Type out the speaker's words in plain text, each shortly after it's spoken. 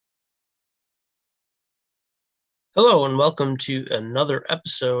Hello and welcome to another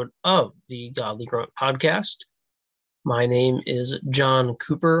episode of the Godly Grunt podcast. My name is John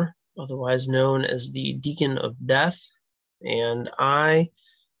Cooper, otherwise known as the Deacon of Death, and I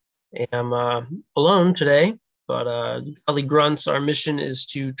am alone today. But Godly Grunts, our mission is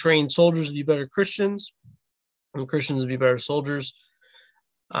to train soldiers to be better Christians and Christians to be better soldiers.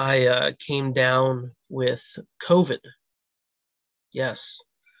 I came down with COVID. Yes.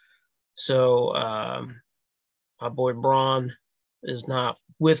 So my boy Braun is not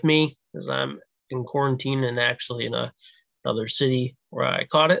with me because I'm in quarantine and actually in another city where I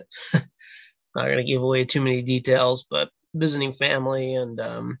caught it. Not going to give away too many details, but visiting family and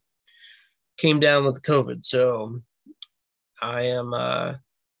came down with COVID. So I am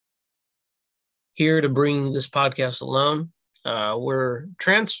here to bring this podcast alone. We're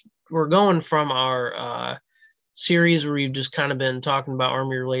going from our series where we've just kind of been talking about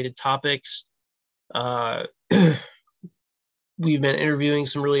Army related topics. We've been interviewing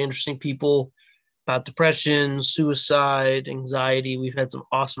some really interesting people about depression, suicide, anxiety. We've had some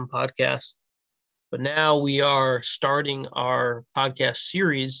awesome podcasts. But now we are starting our podcast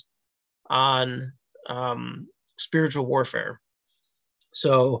series on spiritual warfare.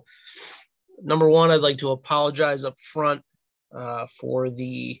 So, number one, I'd like to apologize up front for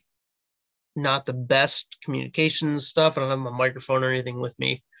the not the best communications stuff. I don't have my microphone or anything with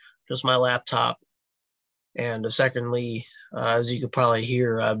me, just my laptop. And secondly, as you could probably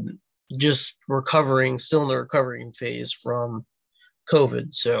hear, I'm just recovering, still in the recovering phase from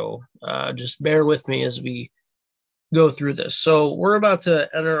COVID. So just bear with me as we go through this. So we're about to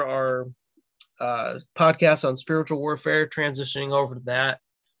enter our podcast on spiritual warfare, transitioning over to that.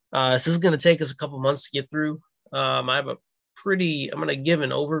 This is going to take us a couple months to get through. I'm going to give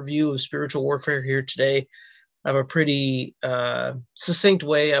an overview of spiritual warfare here today. I have a pretty succinct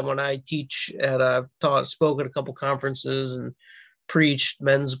way when I teach I've spoke at a couple conferences and preached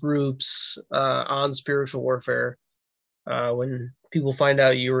men's groups on spiritual warfare. When people find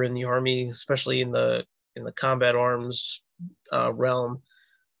out you were in the Army, especially in the combat arms realm,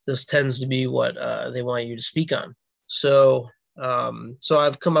 this tends to be what they want you to speak on. So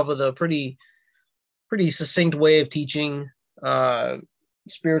I've come up with a pretty succinct way of teaching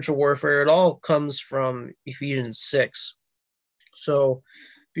spiritual warfare. It all comes from Ephesians 6. So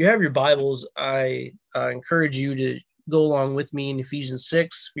if you have your Bibles, I encourage you to go along with me in Ephesians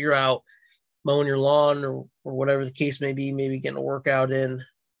 6. If you're out mowing your lawn or whatever the case may be, maybe getting a workout in,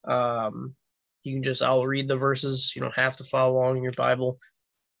 I'll read the verses. You don't have to follow along in your Bible,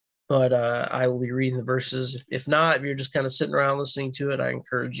 but I will be reading the verses. If not, if you're just kind of sitting around listening to it, I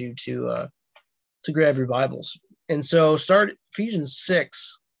encourage you to grab your Bibles. And so start Ephesians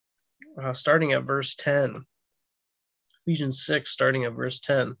 6, starting at verse 10. Ephesians 6, starting at verse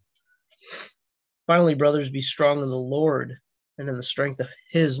 10. Finally, brothers, be strong in the Lord and in the strength of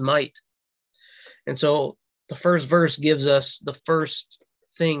his might. And so the first verse gives us the first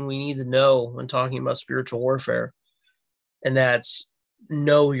thing we need to know when talking about spiritual warfare, and that's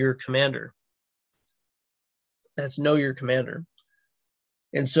know your commander. That's know your commander.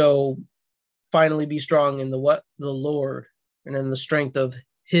 And so finally be strong in the Lord and in the strength of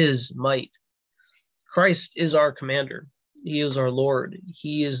his might. Christ is our commander. He is our Lord.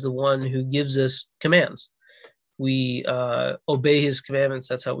 He is the one who gives us commands. We obey his commandments.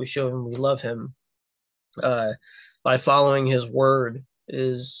 That's how we show him we love him. By following his word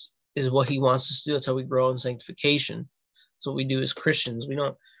is what he wants us to do. That's how we grow in sanctification. That's what we do as Christians. We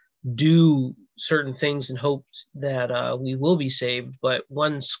don't do certain things in hope that we will be saved, but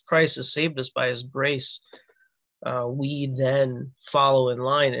once Christ has saved us by his grace, we then follow in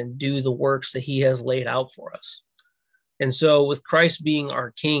line and do the works that he has laid out for us. And so with Christ being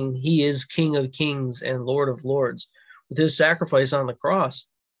our King, he is King of kings and Lord of lords. With his sacrifice on the cross,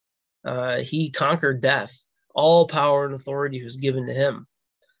 he conquered death. All power and authority was given to him.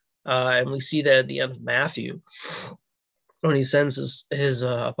 And we see that at the end of Matthew, when he sends his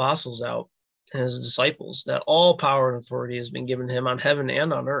apostles out, his disciples, that all power and authority has been given to him on heaven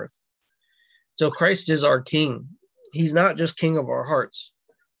and on earth. So Christ is our King. He's not just King of our hearts.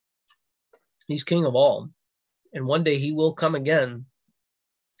 He's King of all. And one day he will come again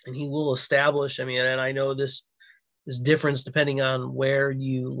and he will establish, and I know this difference depending on where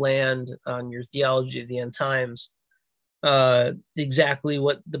you land on your theology of the end times, exactly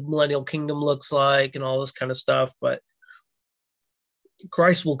what the millennial kingdom looks like and all this kind of stuff. But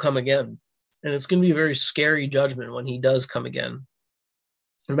Christ will come again, and it's going to be a very scary judgment when he does come again.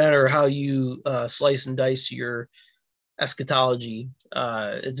 No matter how you slice and dice your eschatology,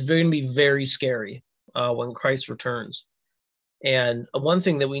 it's going to be very scary when Christ returns. And one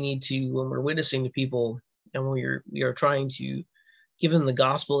thing that we need to, when we're witnessing to people, and we are trying to give them the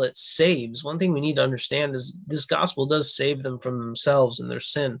gospel that saves, one thing we need to understand is this gospel does save them from themselves and their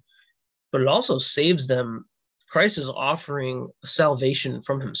sin, but it also saves them. Christ is offering salvation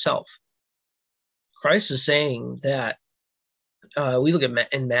from himself. Christ is saying that we look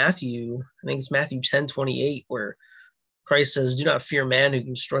at in Matthew, I think it's Matthew 10:28, where Christ says, "Do not fear man who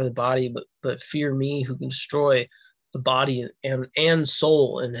can destroy the body, but fear me who can destroy the body and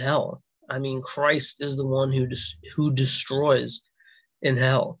soul in hell." I mean, Christ is the one who destroys in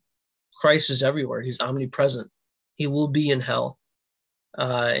hell. Christ is everywhere. He's omnipresent. He will be in hell.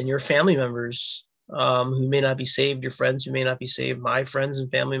 And your family members who may not be saved, your friends who may not be saved, my friends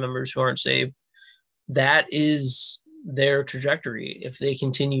and family members who aren't saved, that is their trajectory if they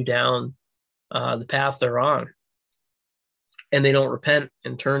continue down the path they're on and they don't repent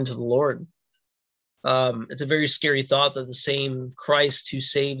and turn to the Lord. It's a very scary thought that the same Christ who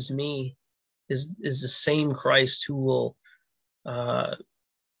saves me is the same Christ who will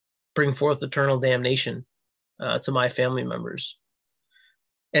bring forth eternal damnation to my family members.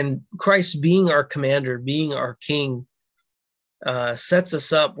 And Christ being our commander, being our king, sets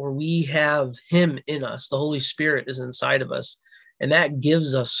us up where we have him in us. The Holy Spirit is inside of us, and that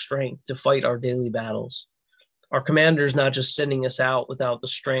gives us strength to fight our daily battles. Our commander is not just sending us out without the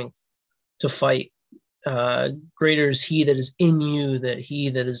strength to fight. Greater is he that is in you than he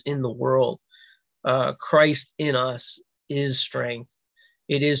that is in the world. Christ in us is strength.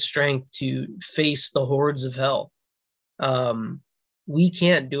 It is strength to face the hordes of hell. We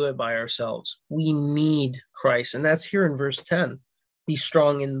can't do it by ourselves. We need Christ. And that's here in verse 10. Be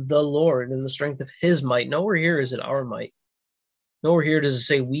strong in the Lord in the strength of his might. Nowhere here is it our might. Nowhere here does it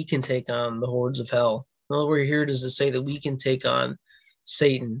say we can take on the hordes of hell. Nowhere here does it say that we can take on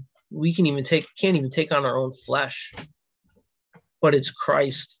Satan. We can't even take on our own flesh. But it's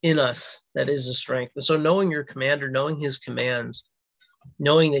Christ in us that is the strength. And so knowing your commander, knowing his commands,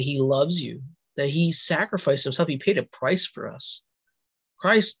 knowing that he loves you, that he sacrificed himself, he paid a price for us.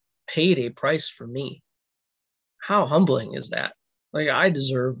 Christ paid a price for me. How humbling is that? Like I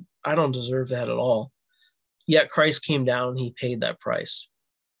don't deserve that at all. Yet Christ came down, he paid that price.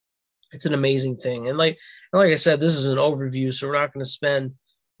 It's an amazing thing. And like I said, this is an overview, so we're not going to spend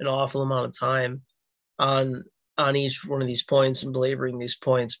an awful amount of time on each one of these points and belaboring these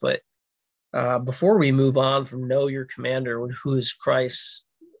points. But before we move on from know your commander, who is Christ,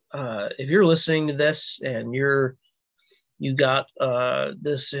 if you're listening to this and you got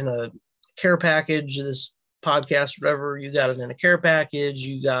this in a care package, this podcast, whatever, you got it in a care package,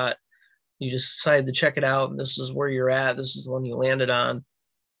 you just decided to check it out, and this is where you're at, this is the one you landed on,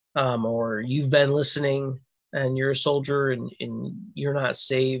 or you've been listening and you're a soldier and you're not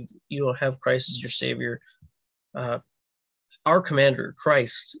saved, you don't have Christ as your savior. Our commander,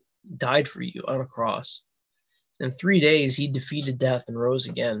 Christ, died for you on a cross. In 3 days, he defeated death and rose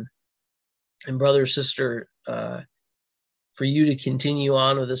again. And brother, sister, for you to continue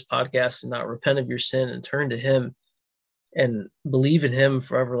on with this podcast and not repent of your sin and turn to him and believe in him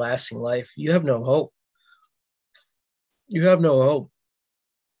for everlasting life, you have no hope. You have no hope.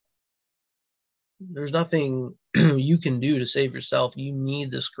 There's nothing you can do to save yourself. You need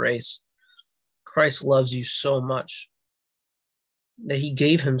this grace. Christ loves you so much that he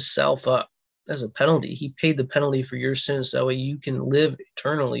gave himself up as a penalty. He paid the penalty for your sins so that way you can live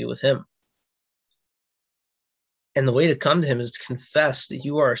eternally with him. And the way to come to him is to confess that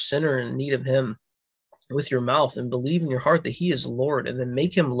you are a sinner in need of him with your mouth and believe in your heart that he is Lord, and then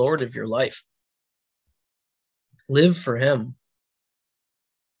make him Lord of your life. Live for him.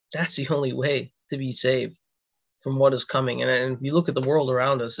 That's the only way to be saved from what is coming. And if you look at the world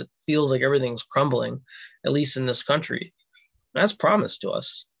around us, it feels like everything's crumbling, at least in this country. That's promised to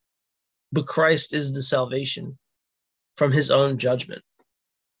us. But Christ is the salvation from his own judgment.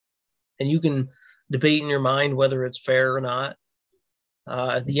 And you can debate in your mind whether it's fair or not.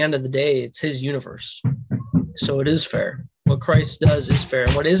 At the end of the day, it's his universe. So it is fair. What Christ does is fair.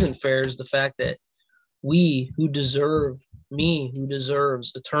 And what isn't fair is the fact that we who deserves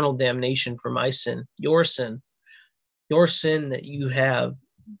eternal damnation for my sin, your sin that you have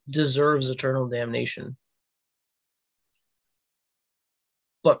deserves eternal damnation.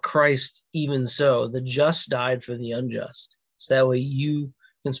 But Christ, even so, the just died for the unjust. So that way you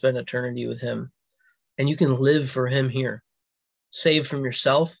can spend eternity with him. And you can live for him here, saved from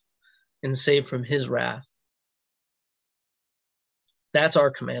yourself and saved from his wrath. That's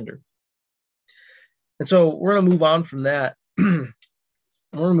our commander. And so we're going to move on from that. We're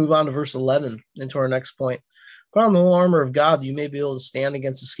going to move on to verse 11 into our next point. Put on the whole armor of God that you may be able to stand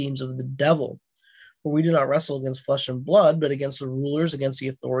against the schemes of the devil. For we do not wrestle against flesh and blood, but against the rulers, against the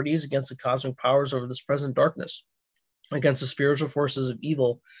authorities, against the cosmic powers over this present darkness, against the spiritual forces of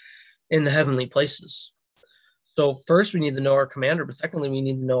evil in the heavenly places. So first, we need to know our commander, but secondly, we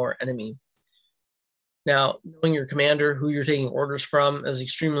need to know our enemy. Now, knowing your commander, who you're taking orders from, is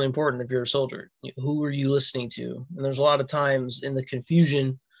extremely important if you're a soldier. Who are you listening to? And there's a lot of times in the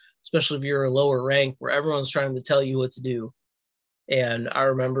confusion, especially if you're a lower rank, where everyone's trying to tell you what to do. And I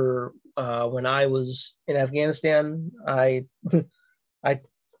remember when I was in Afghanistan, a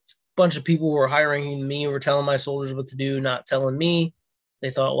bunch of people who were hiring me were telling my soldiers what to do, not telling me. They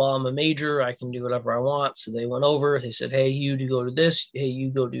thought, well, I'm a major, I can do whatever I want. So they went over, they said, hey, you do go to this, hey,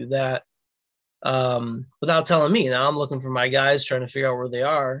 you go do that. Without telling me. Now I'm looking for my guys, trying to figure out where they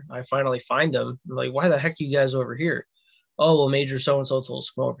are. I finally find them. I'm like, why the heck are you guys over here? Oh, well, Major so-and-so told us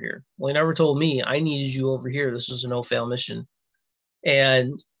to come over here. Well, he never told me I needed you over here. This was a no-fail mission.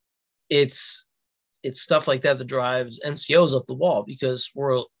 And it's stuff like that that drives NCOs up the wall, because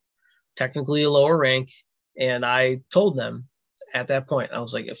we're technically a lower rank. And I told them at that point, I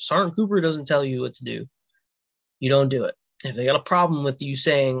was like, if Sergeant Cooper doesn't tell you what to do, you don't do it. If they got a problem with you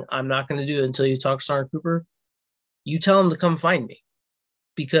saying, I'm not going to do it until you talk to Sergeant Cooper, you tell them to come find me.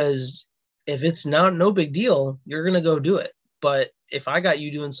 Because if it's no big deal, you're going to go do it. But if I got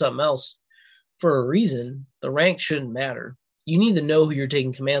you doing something else for a reason, the rank shouldn't matter. You need to know who you're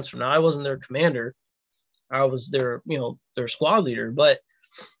taking commands from. Now, I wasn't their commander. I was their squad leader. But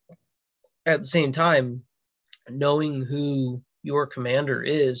at the same time, knowing who your commander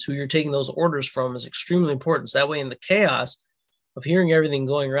is, who you're taking those orders from, is extremely important. So that way, in the chaos of hearing everything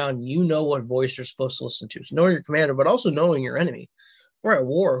going around, you know what voice you're supposed to listen to. So knowing your commander, but also knowing your enemy. If we're at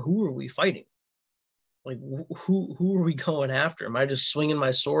war, who are we fighting? Like, who are we going after? Am I just swinging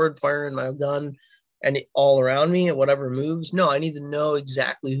my sword, firing my gun, and all around me and whatever moves? No, I need to know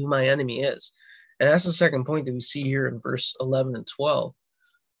exactly who my enemy is. And that's the second point that we see here in verse 11 and 12.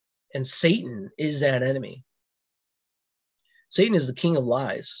 And Satan is that enemy. Satan is the king of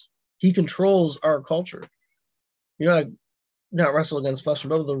lies. He controls our culture. You're not wrestle against flesh and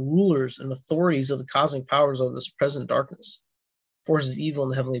blood, but the rulers and authorities of the cosmic powers of this present darkness, forces of evil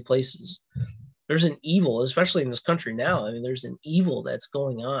in the heavenly places. There's an evil, especially in this country now. I mean, there's an evil that's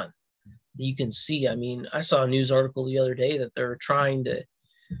going on that you can see. I mean, I saw a news article the other day that they're trying to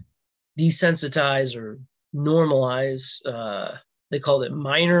desensitize or normalize. They called it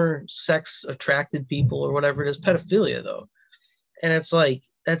minor sex attracted people or whatever it is, pedophilia though. And it's like,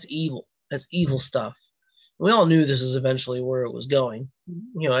 that's evil. That's evil stuff. We all knew this is eventually where it was going.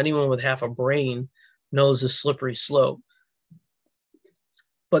 You know, anyone with half a brain knows the slippery slope.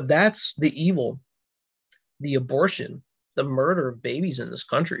 But that's the evil, the abortion, the murder of babies in this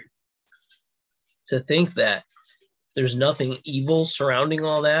country. To think that there's nothing evil surrounding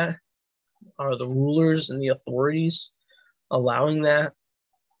all that, are the rulers and the authorities allowing that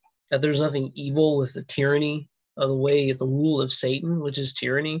there's nothing evil with the tyranny of the way, the rule of Satan, which is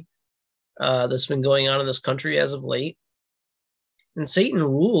tyranny, that's been going on in this country as of late. And Satan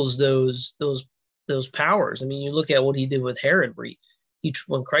rules those powers. I mean, you look at what he did with Herod, where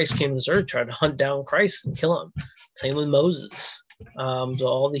when Christ came to this earth, tried to hunt down Christ and kill him. Same with Moses, to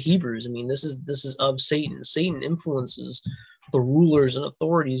all the Hebrews. I mean, this is of Satan. Satan influences the rulers and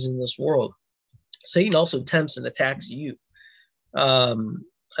authorities in this world. Satan also tempts and attacks you.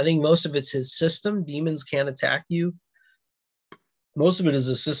 I think most of it's his system. Demons can't attack you. Most of it is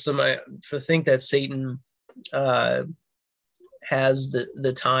a system. I think that Satan has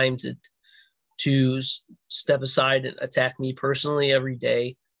the time to step aside and attack me personally every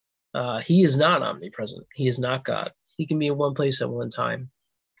day. He is not omnipresent. He is not God. He can be in one place at one time.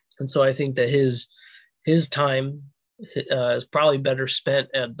 And so I think that his time is probably better spent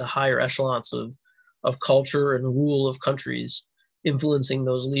at the higher echelons of culture and rule of countries, influencing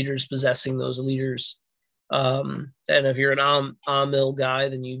those leaders, possessing those leaders. And if you're an Amil guy,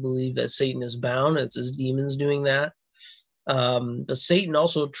 then you believe that Satan is bound. It's his demons doing that. But Satan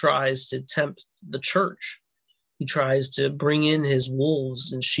also tries to tempt the church. He tries to bring in his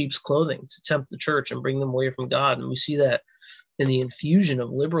wolves in sheep's clothing to tempt the church and bring them away from God. And we see that in the infusion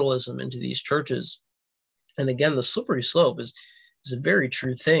of liberalism into these churches. And again, the slippery slope is a very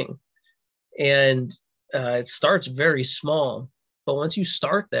true thing. And it starts very small. But once you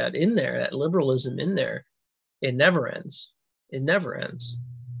start that liberalism in there, it never ends. It never ends.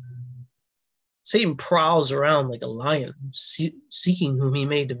 Satan prowls around like a lion, seeking whom he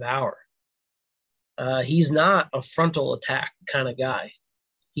may devour. He's not a frontal attack kind of guy.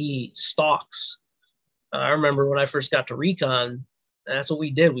 He stalks. I remember when I first got to recon, that's what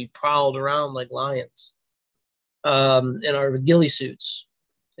we did. We prowled around like lions in our ghillie suits.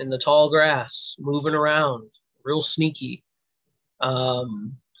 in the tall grass, moving around, real sneaky,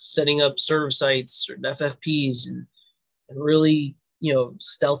 setting up serve sites or FFPs and really,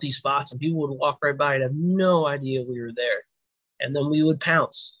 stealthy spots. And people would walk right by and have no idea we were there. And then we would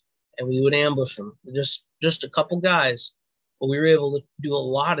pounce and we would ambush them. Just a couple guys, but we were able to do a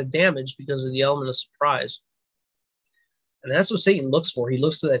lot of damage because of the element of surprise. And that's what Satan looks for. He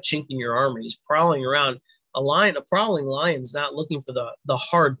looks for that chink in your armor. He's prowling around. A prowling lion's not looking for the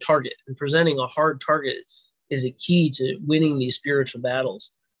hard target. And presenting a hard target is a key to winning these spiritual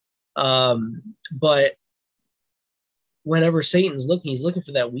battles. But whenever Satan's looking, he's looking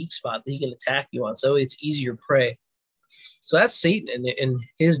for that weak spot that he can attack you on. So it's easier prey. So that's Satan and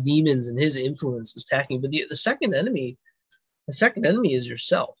his demons and his influence is attacking. But the second enemy is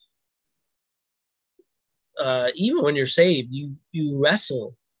yourself. Even when you're saved, you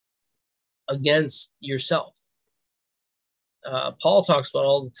wrestle against yourself. Paul talks about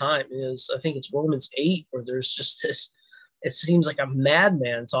all the time I think it's Romans 8, where there's just this, it seems like a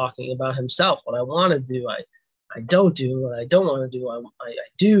madman talking about himself. What I want to do, I don't do. What I don't want to do, I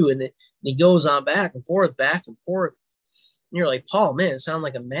do. And he goes on back and forth. And you're like, Paul, man, it sounds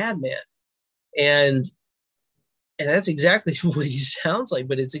like a madman. And that's exactly what he sounds like,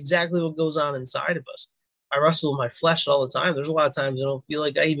 but it's exactly what goes on inside of us. I wrestle with my flesh all the time. There's a lot of times I don't feel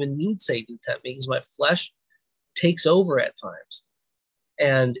like I even need Satan to tempt me because my flesh takes over at times.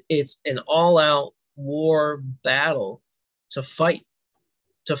 And it's an all-out war battle to fight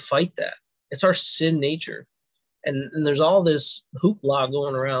that. It's our sin nature. And there's all this hoopla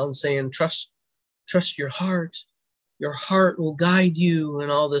going around saying, trust your heart. Your heart will guide you and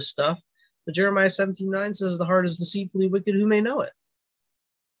all this stuff. But Jeremiah 17:9 says the heart is deceitfully wicked. Who may know it?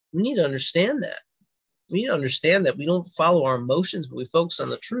 We need to understand that. We need to understand that we don't follow our emotions, but we focus on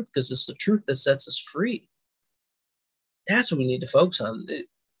the truth because it's the truth that sets us free. That's what we need to focus on.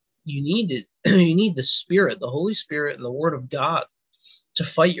 You need the Spirit, the Holy Spirit, and the Word of God to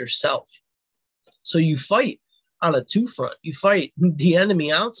fight yourself. So you fight on a two-front. You fight the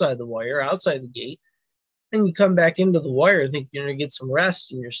enemy outside the wire, outside the gate, and you come back into the wire, think you're going to get some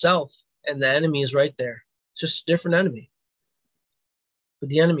rest in yourself, and the enemy is right there. It's just a different enemy. But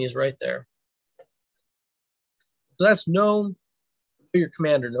the enemy is right there. So that's know your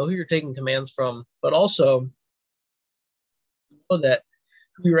commander, know who you're taking commands from, but also know that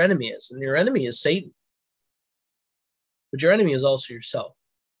who your enemy is. And your enemy is Satan. But your enemy is also yourself.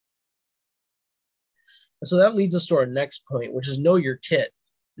 And so that leads us to our next point, which is know your kit.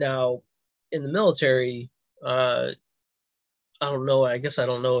 Now, in the military, I don't know. I guess I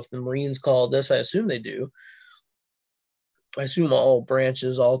don't know if the Marines call this. I assume they do. I assume all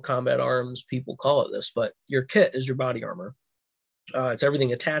branches, all combat arms people call it this, but your kit is your body armor. It's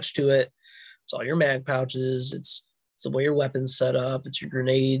everything attached to it. It's all your mag pouches. It's the way your weapon's set up. It's your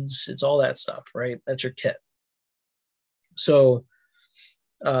grenades. It's all that stuff, right? That's your kit. So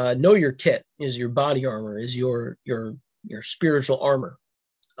know your kit is your body armor, is your spiritual armor.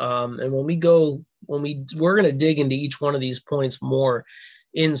 And we're going to dig into each one of these points more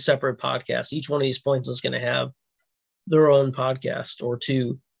in separate podcasts. Each one of these points is going to have their own podcast or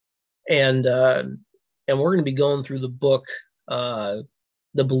two. And we're going to be going through the book, The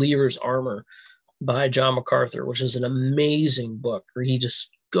Believer's Armor by John MacArthur, which is an amazing book where he just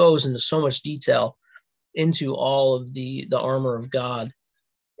goes into so much detail into all of the armor of God.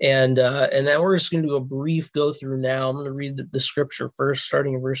 And then we're just going to do a brief go through now. I'm going to read the scripture first,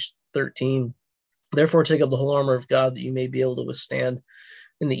 starting in verse 13. Therefore, take up the whole armor of God that you may be able to withstand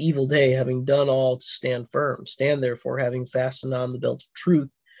in the evil day, having done all to stand firm. Stand therefore, having fastened on the belt of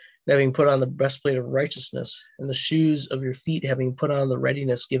truth, and having put on the breastplate of righteousness, and the shoes of your feet, having put on the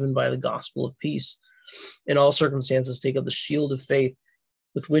readiness given by the gospel of peace. In all circumstances, take up the shield of faith,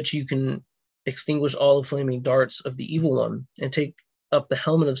 with which you can extinguish all the flaming darts of the evil one, and take up the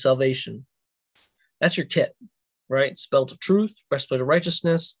helmet of salvation. That's your kit, right? It's belt of truth, breastplate of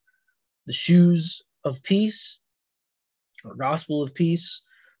righteousness, the shoes of peace, or gospel of peace,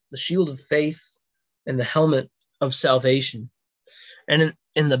 the shield of faith, and the helmet of salvation. And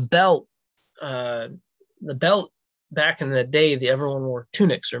in the belt back in the day, everyone wore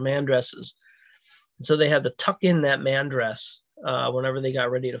tunics or man dresses. And so they had to tuck in that man dress whenever they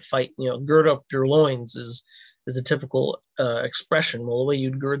got ready to fight. Gird up your loins is a typical expression. Well, the way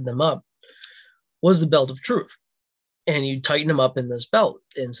you'd gird them up was the belt of truth. And you tighten them up in this belt.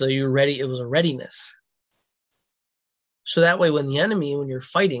 And so you're ready. It was a readiness. So that way, when you're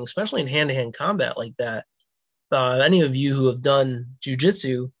fighting, especially in hand-to-hand combat like that, any of you who have done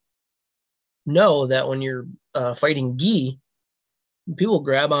jujitsu know that when you're fighting gi, people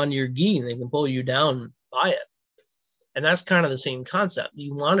grab onto your gi and they can pull you down by it. And that's kind of the same concept.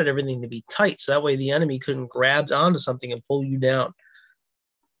 You wanted everything to be tight, so that way the enemy couldn't grab onto something and pull you down.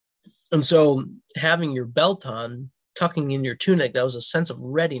 And so having your belt on, tucking in your tunic, that was a sense of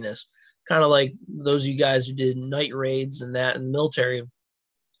readiness, kind of like those of you guys who did night raids and that in the military.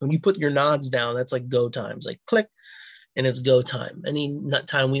 When you put your nods down, that's like go time. It's like click, and it's go time. Any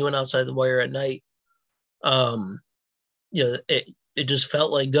time we went outside the wire at night, it just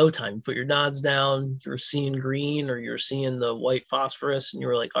felt like go time. You put your nods down, you were seeing green or you're seeing the white phosphorus, and you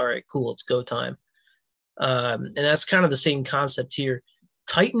were like, all right, cool, it's go time. And that's kind of the same concept here.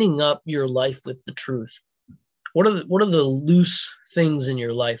 Tightening up your life with the truth. What are the loose things in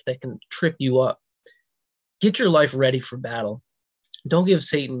your life that can trip you up? Get your life ready for battle. Don't give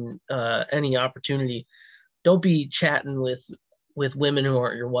Satan any opportunity. Don't be chatting with women who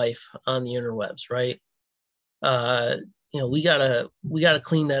aren't your wife on the interwebs, right? We gotta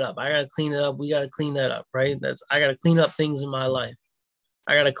clean that up. I gotta clean that up. We gotta clean that up, right? I gotta clean up things in my life.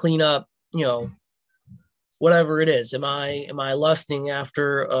 I gotta clean up, whatever it is. Am I lusting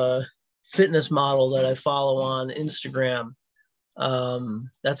after a fitness model that I follow on Instagram?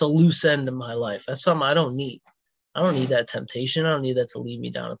 That's a loose end in my life. That's something I don't need. I don't need that temptation. I don't need that to lead me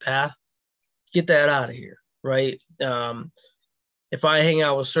down a path. Get that out of here, right? If I hang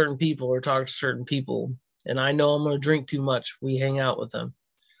out with certain people or talk to certain people and I know I'm going to drink too much, we hang out with them.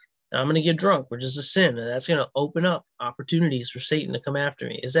 And I'm going to get drunk, which is a sin. And that's going to open up opportunities for Satan to come after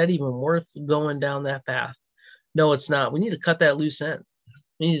me. Is that even worth going down that path? No, it's not. We need to cut that loose end.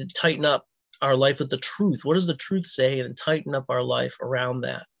 We need to tighten up our life with the truth. What does the truth say? And tighten up our life around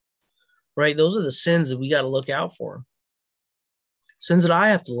that, right? Those are the sins that we got to look out for. Sins that I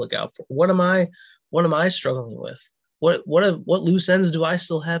have to look out for. What am I struggling with? What loose ends do I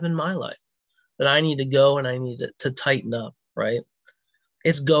still have in my life that I need to go and I need to tighten up, right?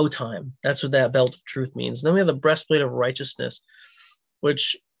 It's go time. That's what that belt of truth means. And then we have the breastplate of righteousness,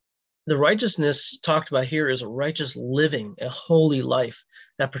 which the righteousness talked about here is a righteous living, a holy life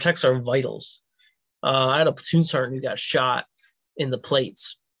that protects our vitals. I had a platoon sergeant who got shot in the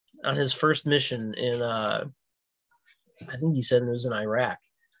plates on his first mission in, I think he said it was in Iraq.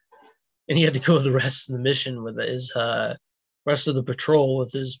 And he had to go the rest of the mission with his rest of the patrol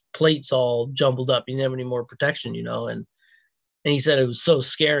with his plates all jumbled up. He didn't have any more protection, and he said it was so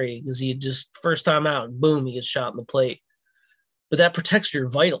scary because he had just first time out, and boom, he gets shot in the plate. But that protects your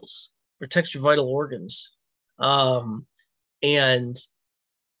vitals, protects your vital organs. And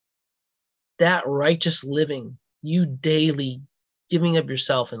that righteous living, you daily giving up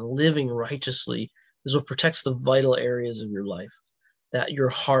yourself and living righteously, is what protects the vital areas of your life, that your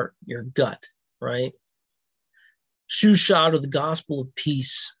heart, your gut, right? Shoes shod with the gospel of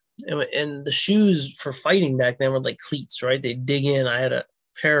peace. And the shoes for fighting back then were like cleats, right? They dig in. I had a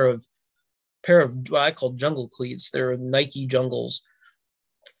pair of what I call jungle cleats. They're Nike Jungles.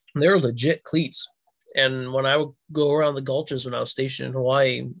 They're legit cleats. And when I would go around the gulches when I was stationed in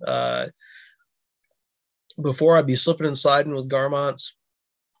Hawaii, before I'd be slipping and sliding with garments.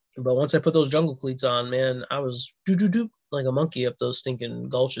 But once I put those jungle cleats on, man, I was like a monkey up those stinking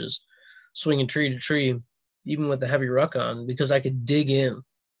gulches, swinging tree to tree, even with the heavy ruck on, because I could dig in.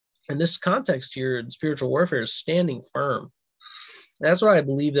 And this context here in spiritual warfare is standing firm. And that's what I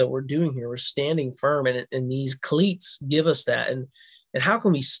believe that we're doing here. We're standing firm, and these cleats give us that. And how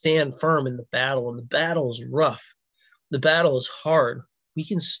can we stand firm in the battle? And the battle is rough. The battle is hard. We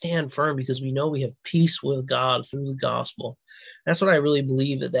can stand firm because we know we have peace with God through the gospel. That's what I really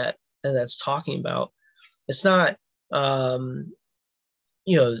believe that's talking about. It's not,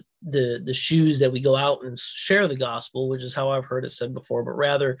 the shoes that we go out and share the gospel, which is how I've heard it said before, but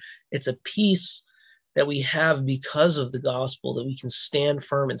rather it's a peace that we have because of the gospel, that we can stand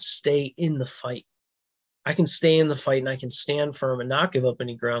firm and stay in the fight. I can stay in the fight and I can stand firm and not give up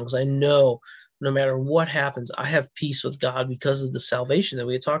any ground because I know no matter what happens, I have peace with God because of the salvation that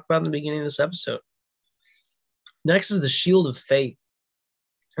we had talked about in the beginning of this episode. Next is the shield of faith.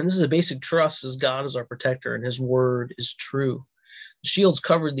 And this is a basic trust as God is our protector and his word is true. The shields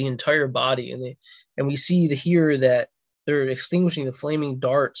covered the entire body, and we see here that they're extinguishing the flaming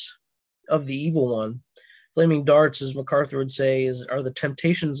darts of the evil one. Flaming darts, as MacArthur would say, are the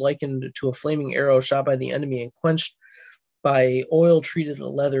temptations likened to a flaming arrow shot by the enemy and quenched by oil-treated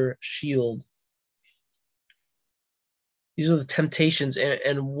leather shield. These are the temptations,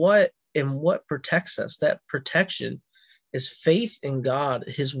 and what protects us. That protection is faith in God,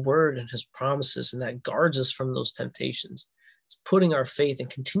 his word, and his promises, and that guards us from those temptations. It's putting our faith and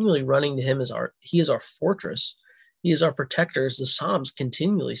continually running to him he is our fortress. He is our protector, as the Psalms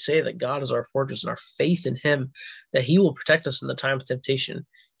continually say that God is our fortress, and our faith in him, that he will protect us in the time of temptation.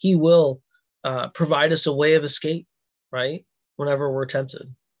 He will provide us a way of escape. right? Whenever we're tempted.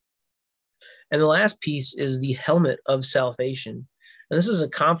 And the last piece is the helmet of salvation. And this is a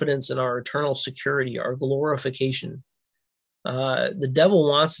confidence in our eternal security, our glorification. The devil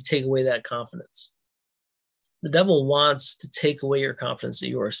wants to take away that confidence. The devil wants to take away your confidence that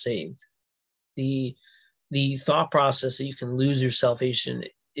you are saved. The thought process that you can lose your salvation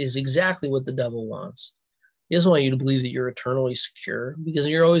is exactly what the devil wants. He doesn't want you to believe that you're eternally secure, because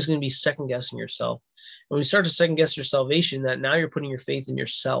you're always going to be second guessing yourself. And when you start to second guess your salvation, that now you're putting your faith in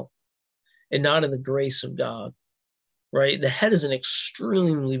yourself and not in the grace of God, right? The head is an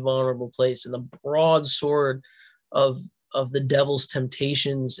extremely vulnerable place, and the broad sword of the devil's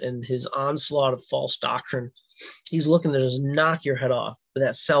temptations and his onslaught of false doctrine, he's looking to just knock your head off. But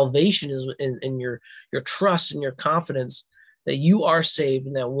that salvation is in your trust and your confidence that you are saved,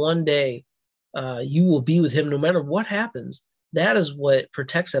 and that one day you will be with him no matter what happens. That is what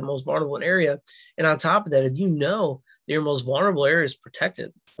protects that most vulnerable area. And on top of that, if you know that your most vulnerable area is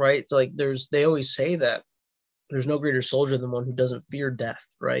protected, right? So like they always say that there's no greater soldier than one who doesn't fear death,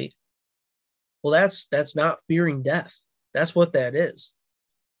 right? Well, that's not fearing death. That's what that is.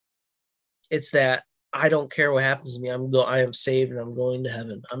 It's that I don't care what happens to me. I am saved and I'm going to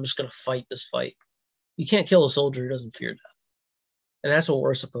heaven. I'm just going to fight this fight. You can't kill a soldier who doesn't fear death. And that's what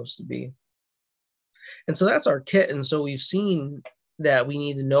we're supposed to be. And so that's our kit. And so we've seen that we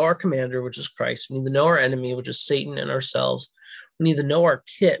need to know our commander, which is Christ. We need to know our enemy, which is Satan and ourselves. We need to know our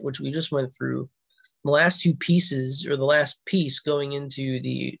kit, which we just went through. The last two pieces, or the last piece going into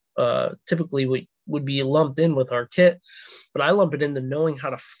the typically what would be lumped in with our kit, but I lump it into knowing how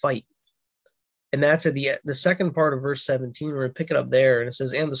to fight. And that's at the second part of verse 17. We're going to pick it up there. And it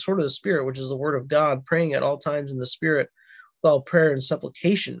says, and the sword of the Spirit, which is the word of God, praying at all times in the Spirit with all prayer and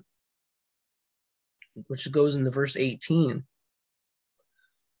supplication, which goes into verse 18.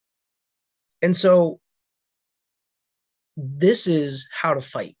 And so this is how to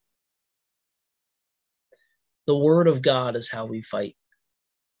fight. The word of God is how we fight.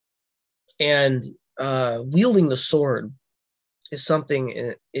 And wielding the sword is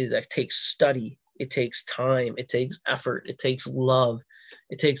something that takes study. It takes time. It takes effort. It takes love.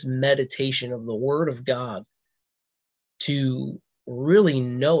 It takes meditation of the word of God to really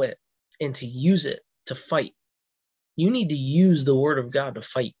know it and to use it to fight. You need to use the word of God to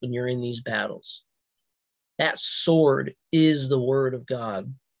fight when you're in these battles. That sword is the word of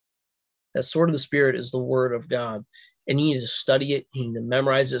God. That sword of the Spirit is the word of God. And you need to study it. You need to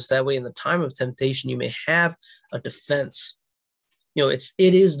memorize it. So that way, in the time of temptation, you may have a defense. You know, it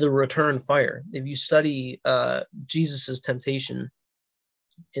is the return fire. If you study Jesus's temptation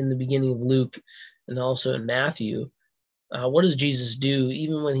in the beginning of Luke and also in Matthew, what does Jesus do?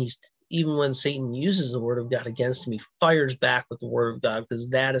 Even when Satan uses the word of God against him, he fires back with the word of God, because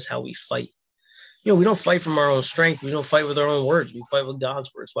that is how we fight. You know, we don't fight from our own strength. We don't fight with our own words. We fight with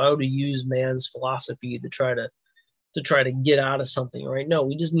God's words. Why would we use man's philosophy to try to get out of something, right? No,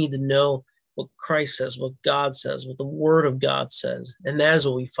 we just need to know what Christ says, what God says, what the word of God says. And that is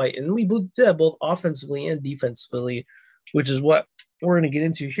what we fight. And we do that both offensively and defensively, which is what we're going to get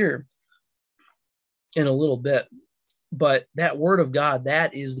into here in a little bit. But that word of God,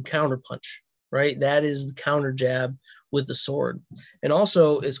 that is the counterpunch, right? That is the counter jab with the sword. And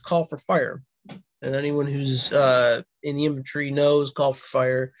also it's call for fire. And anyone who's in the infantry knows call for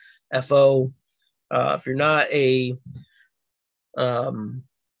fire, FO. If you're not a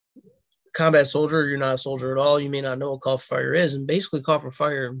combat soldier, you're not a soldier at all, you may not know what call for fire is. And basically call for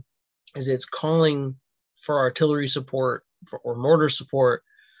fire is it's calling for artillery support or mortar support,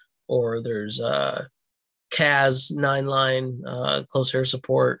 or there's CAS 9-line close air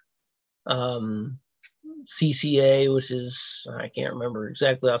support, CCA, which is, I can't remember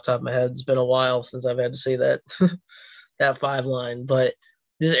exactly off the top of my head. It's been a while since I've had to say that that 5-line, but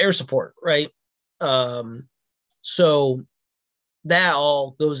this is air support, right? So that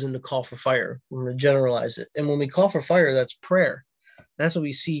all goes into call for fire. We're going to generalize it. And when we call for fire, that's prayer. That's what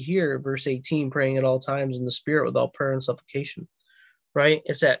we see here, verse 18, praying at all times in the Spirit with all prayer and supplication, right?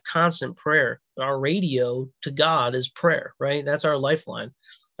 It's that constant prayer. Our radio to God is prayer, right? That's our lifeline.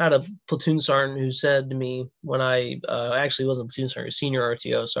 I had a platoon sergeant who said to me when I actually wasn't a platoon sergeant, senior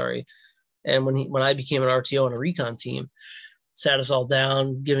RTO, sorry. And when I became an RTO on a recon team, sat us all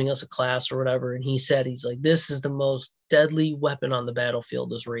down, giving us a class or whatever. And he's like, this is the most deadly weapon on the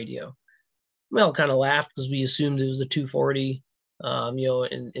battlefield, is radio. We all kind of laughed because we assumed it was a 240,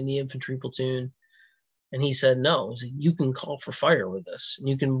 in the infantry platoon. And he said, no, you can call for fire with this, and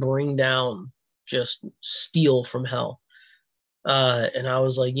you can bring down just steel from hell. And I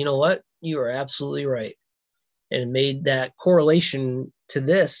was like, you know what? You are absolutely right. And it made that correlation to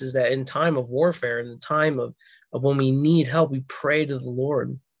this, is that in time of warfare, in the time of of when we need help, we pray to the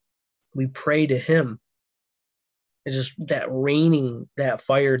Lord. We pray to him. It's just that raining that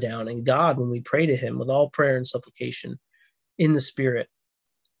fire down. And God, when we pray to him with all prayer and supplication in the Spirit,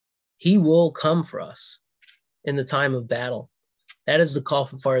 he will come for us in the time of battle. That is the call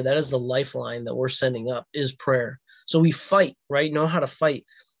for fire. That is the lifeline that we're sending up, is prayer. So we fight, right? Know how to fight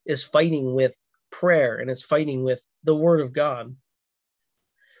is fighting with prayer, and it's fighting with the word of God.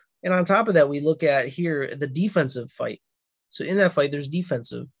 And on top of that, we look at here the defensive fight. So in that fight, there's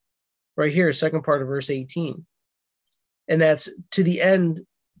defensive. Right here, second part of verse 18. And that's to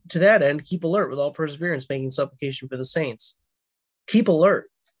that end, keep alert with all perseverance, making supplication for the saints. Keep alert.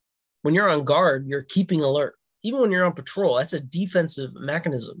 When you're on guard, you're keeping alert. Even when you're on patrol, that's a defensive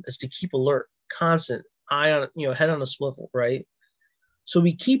mechanism, is to keep alert, constant, eye on, head on a swivel, right? So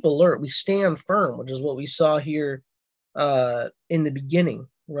we keep alert, we stand firm, which is what we saw here in the beginning,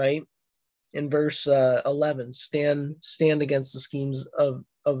 right? In verse 11, stand against the schemes of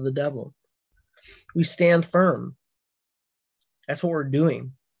the devil. We stand firm. That's what we're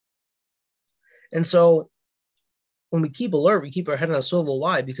doing. And so when we keep alert, we keep our head on a swivel.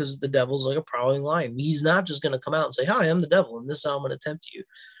 Why? Because the devil's like a prowling lion. He's not just going to come out and say, hi, I'm the devil, and this is how I'm going to tempt you.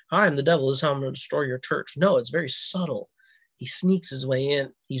 Hi, I'm the devil, this is how I'm going to destroy your church. No, it's very subtle. He sneaks his way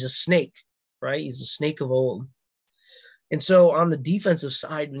in. He's a snake, right? He's a snake of old. And so on the defensive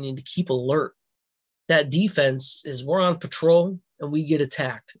side, we need to keep alert. That defense is we're on patrol and we get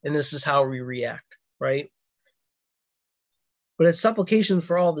attacked. And this is how we react, right? But it's supplication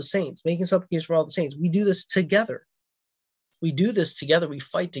for all the saints, making supplication for all the saints. We do this together. We do this together. We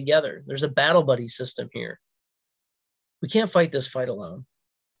fight together. There's a battle buddy system here. We can't fight this fight alone.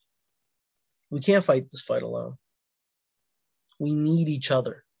 We can't fight this fight alone. We need each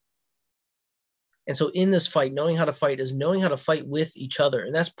other. And so in this fight, knowing how to fight is knowing how to fight with each other.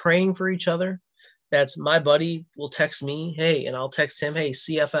 And that's praying for each other. That's my buddy will text me, hey, and I'll text him, hey,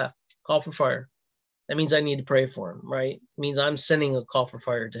 CFF, call for fire. That means I need to pray for him, right? It means I'm sending a call for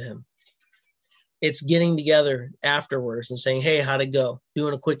fire to him. It's getting together afterwards and saying, hey, how'd it go?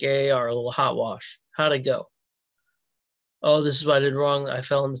 Doing a quick AAR, a little hot wash. How'd it go? Oh, this is what I did wrong. I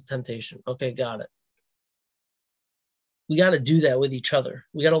fell into temptation. Okay, got it. We got to do that with each other.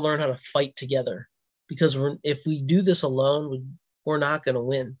 We got to learn how to fight together, because if we do this alone, we're not going to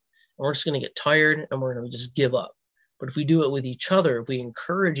win. And we're just going to get tired and we're going to just give up. But if we do it with each other, if we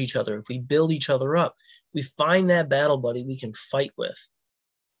encourage each other, if we build each other up, if we find that battle buddy we can fight with,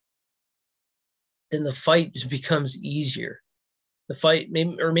 then the fight just becomes easier. The fight,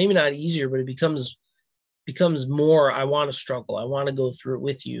 maybe not easier, but it becomes more, I want to struggle. I want to go through it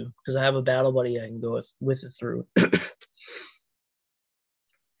with you because I have a battle buddy I can go with it through.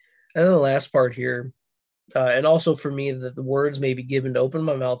 And then the last part here, and also for me, that the words may be given to open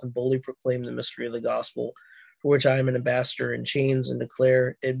my mouth and boldly proclaim the mystery of the gospel, for which I am an ambassador in chains, and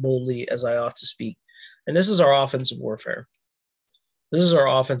declare it boldly as I ought to speak. And this is our offensive warfare. This is our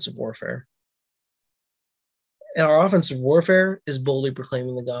offensive warfare. And our offensive warfare is boldly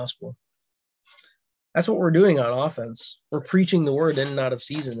proclaiming the gospel. That's what we're doing on offense. We're preaching the word in and out of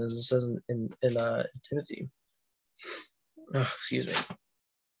season, as it says in Timothy. Oh, excuse me.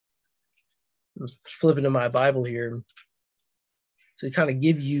 I'm flipping to my Bible here to kind of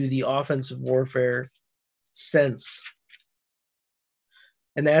give you the offensive warfare sense.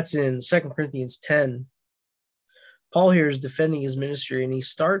 And that's in 2 Corinthians 10. Paul here is defending his ministry, and he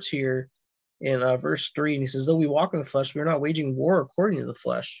starts here in verse 3, and he says, though we walk in the flesh, we are not waging war according to the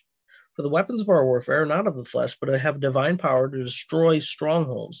flesh. For the weapons of our warfare are not of the flesh, but have divine power to destroy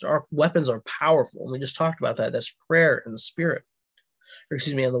strongholds. Our weapons are powerful, and we just talked about that. That's prayer and the Spirit, and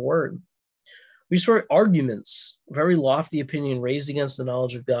the word. We destroy arguments of every lofty opinion raised against the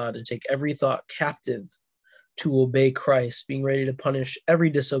knowledge of God, and take every thought captive to obey Christ, being ready to punish every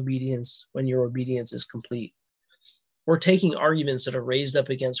disobedience when your obedience is complete. We're taking arguments that are raised up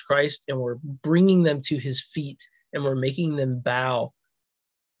against Christ, and we're bringing them to his feet, and we're making them bow.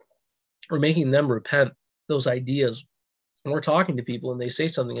 We're making them repent those ideas. And we're talking to people and they say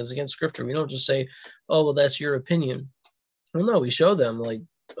something that's against scripture. We don't just say, oh, well, that's your opinion. Well, no, we show them like,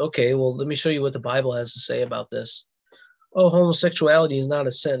 okay, well, let me show you what the Bible has to say about this. Oh, homosexuality is not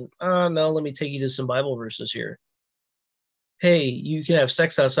a sin. No, let me take you to some Bible verses here. Hey, you can have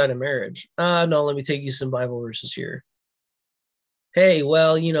sex outside of marriage. No, let me take you some Bible verses here. Hey,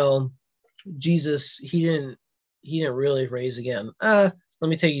 well, Jesus, he didn't really raise again. Let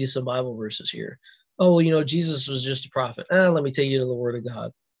me take you to some Bible verses here. Oh, well, Jesus was just a prophet. Let me take you to the Word of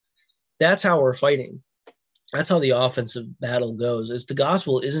God. That's how we're fighting. That's how the offensive battle goes. The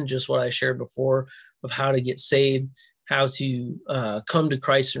gospel isn't just what I shared before of how to get saved, how to come to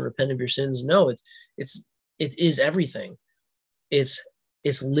Christ and repent of your sins. No, It is everything. It's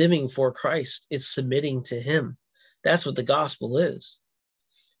living for Christ. It's submitting to him. That's what the gospel is.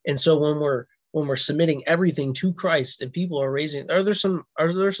 And so when we're submitting everything to Christ and people are raising, are there some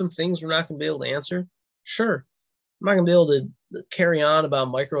things we're not going to be able to answer? Sure. I'm not going to be able to carry on about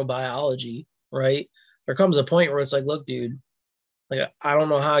microbiology, right? There comes a point where it's like, look, dude, like, I don't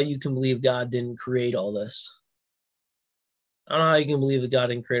know how you can believe God didn't create all this. I don't know how you can believe that God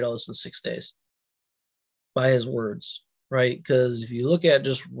didn't create all this in 6 days by his words, right? Because if you look at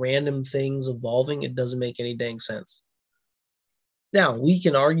just random things evolving, it doesn't make any dang sense. Now we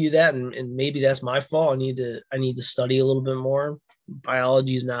can argue that, and maybe that's my fault. I need to study a little bit more.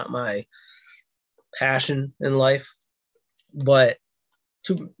 Biology is not my passion in life, but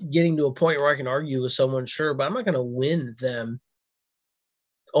to getting to a point where I can argue with someone, sure, but I'm not going to win them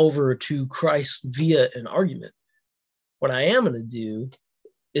over to Christ via an argument. What I am going to do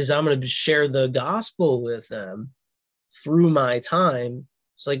is I'm going to share the gospel with them through my time.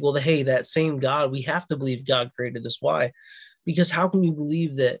 It's like, well, hey, that same God, we have to believe God created this. Why? Because how can you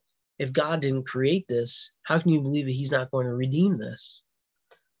believe that if God didn't create this, how can you believe that he's not going to redeem this?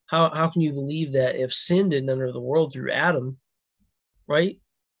 How can you believe that if sin didn't enter the world through Adam, right,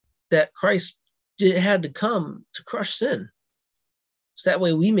 that Christ had to come to crush sin? So that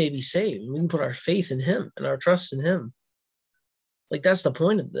way we may be saved. We can put our faith in him and our trust in him. Like, that's the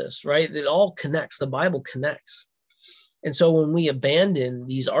point of this, right? It all connects. The Bible connects. And so when we abandon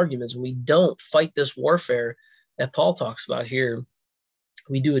these arguments, when we don't fight this warfare that Paul talks about here,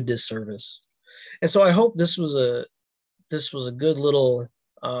 we do a disservice. And so I hope this was a good little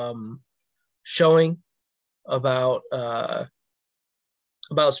showing about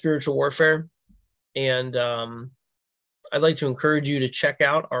spiritual warfare. And I'd like to encourage you to check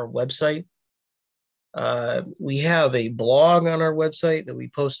out our website. We have a blog on our website that we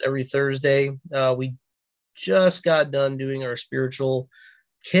post every Thursday. We just got done doing our spiritual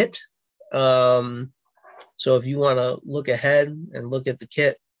kit. So if you want to look ahead and look at the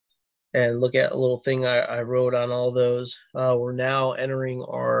kit and look at a little thing I wrote on all those, we're now entering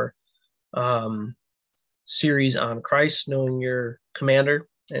our series on Christ, knowing your commander,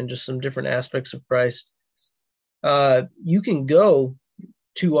 and just some different aspects of Christ. You can go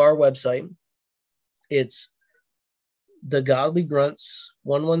to our website. It's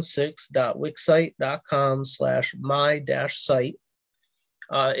thegodlygrunts116.wixsite.com/my-site.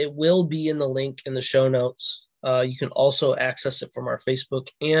 It will be in the link in the show notes. You can also access it from our Facebook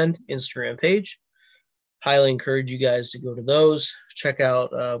and Instagram page. Highly encourage you guys to go to those. Check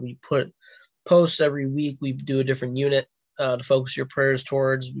out, we put posts every week. We do a different unit to focus your prayers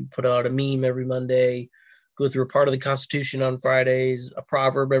towards. We put out a meme every Monday, go through a part of the Constitution on Fridays, a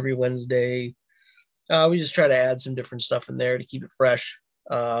proverb every Wednesday. We just try to add some different stuff in there to keep it fresh.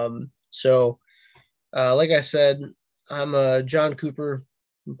 So like I said, I'm John Cooper.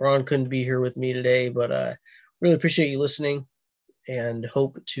 Braun couldn't be here with me today, but really appreciate you listening, and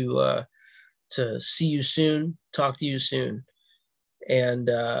hope to see you soon, talk to you soon, and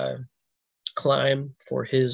climb for his